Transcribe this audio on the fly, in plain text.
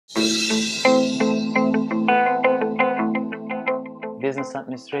business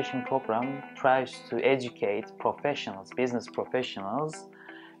administration program tries to educate professionals, business professionals,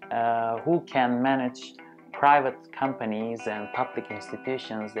 who can manage private companies and public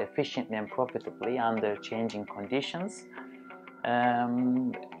institutions efficiently and profitably under changing conditions.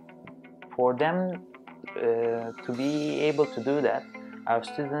 For them to be able to do that, our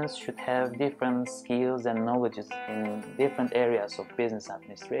students should have different skills and knowledges in different areas of business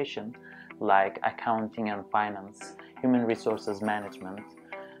administration, like accounting and finance, human resources management,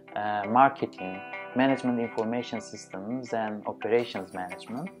 marketing, management information systems, and operations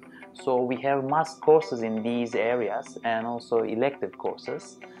management. So we have must courses in these areas and also elective courses.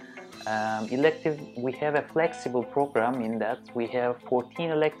 We have a flexible program in that we have 14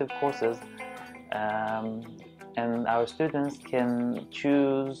 elective courses, and our students can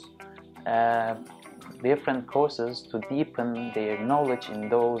choose different courses to deepen their knowledge in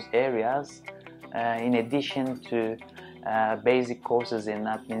those areas, in addition to basic courses in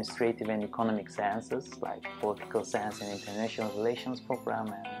administrative and economic sciences, like political science and international relations program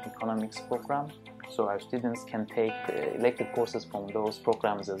and economics program. So our students can take elective courses from those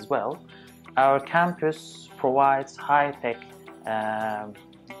programs as well. Our campus provides high-tech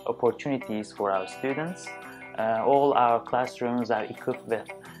opportunities for our students. All our classrooms are equipped with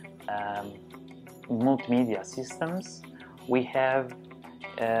multimedia systems. We have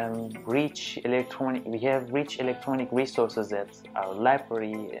rich electronic resources at our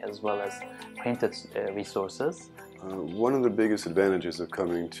library, as well as printed resources. One of the biggest advantages of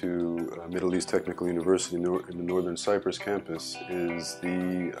coming to Middle East Technical University in the Northern Cyprus campus is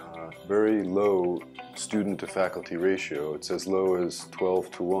the very low student-to-faculty ratio. It's as low as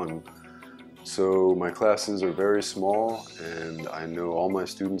 12:1. So my classes are very small, and I know all my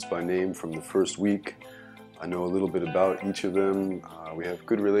students by name from the first week. I know a little bit about each of them. We have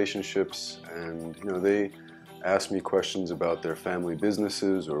good relationships, and they ask me questions about their family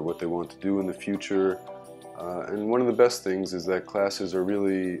businesses or what they want to do in the future. And one of the best things is that classes are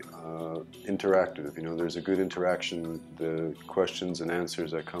really interactive. There's a good interaction. The questions and answers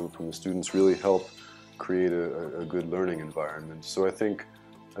that come from the students really help create a good learning environment. So I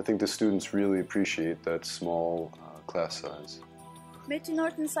think the students really appreciate that small class size. METU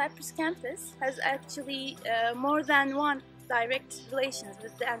Northern Cyprus campus has actually more than one direct relations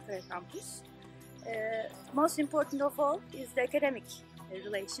with the Ankara campus. Most important of all is the academic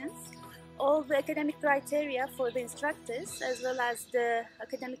relations. All the academic criteria for the instructors, as well as the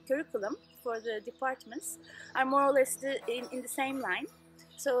academic curriculum for the departments, are more or less in the same line.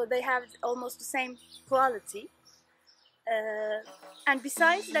 So they have almost the same quality. And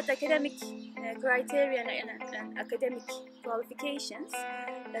besides that academic criteria and academic qualifications,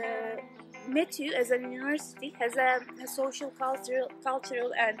 METU as a university has a social,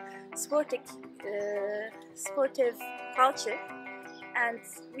 cultural and sportive culture, and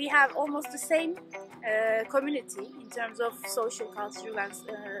we have almost the same community in terms of social, cultural and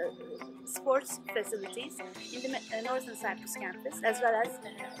sports facilities in the Northern Cyprus campus, as well as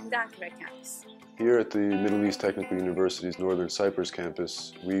in the Ankara campus. Here at the Middle East Technical University's Northern Cyprus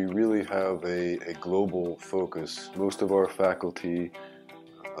campus, we really have a global focus. Most of our faculty,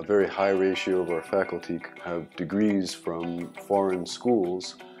 a very high ratio of our faculty, have degrees from foreign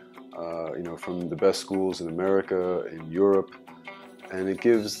schools, from the best schools in America, in Europe, and it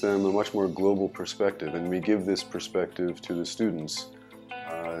gives them a much more global perspective, and we give this perspective to the students,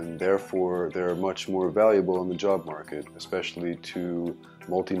 and therefore they're much more valuable in the job market, especially to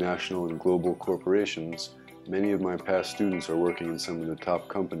multinational and global corporations. Many of my past students are working in some of the top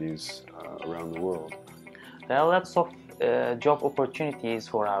companies around the world. There are lots of job opportunities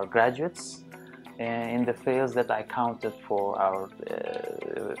for our graduates in the fields that I counted for our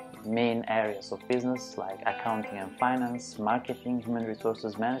main areas of business, like accounting and finance, marketing, human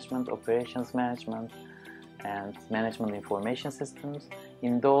resources management, operations management, and management information systems.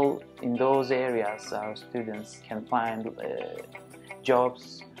 In those areas, our students can find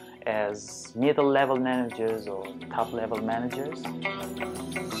jobs as middle-level managers or top-level managers.